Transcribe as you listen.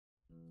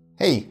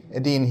Hey,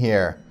 Adine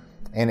here.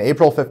 And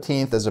April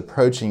 15th is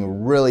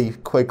approaching really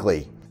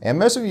quickly. And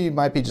most of you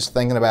might be just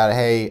thinking about,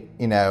 hey,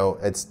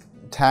 it's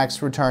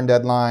tax return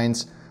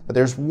deadlines, but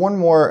there's one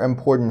more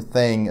important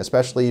thing,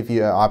 especially if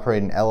you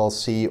operate an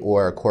LLC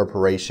or a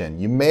corporation.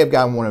 You may have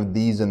gotten one of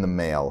these in the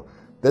mail.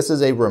 This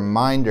is a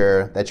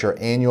reminder that your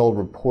annual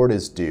report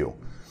is due.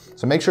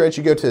 So make sure that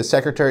you go to the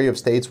Secretary of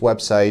State's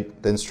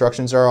website. The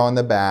instructions are on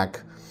the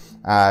back.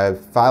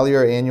 File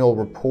your annual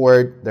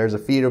report. There's a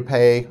fee to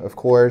pay, of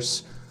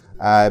course.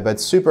 But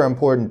it's super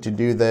important to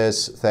do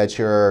this so that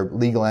your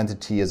legal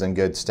entity is in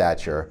good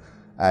stature.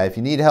 If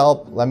you need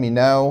help, let me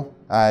know.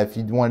 If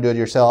you want to do it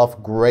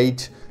yourself,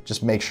 great.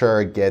 Just make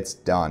sure it gets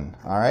done.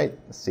 All right,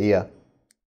 see ya.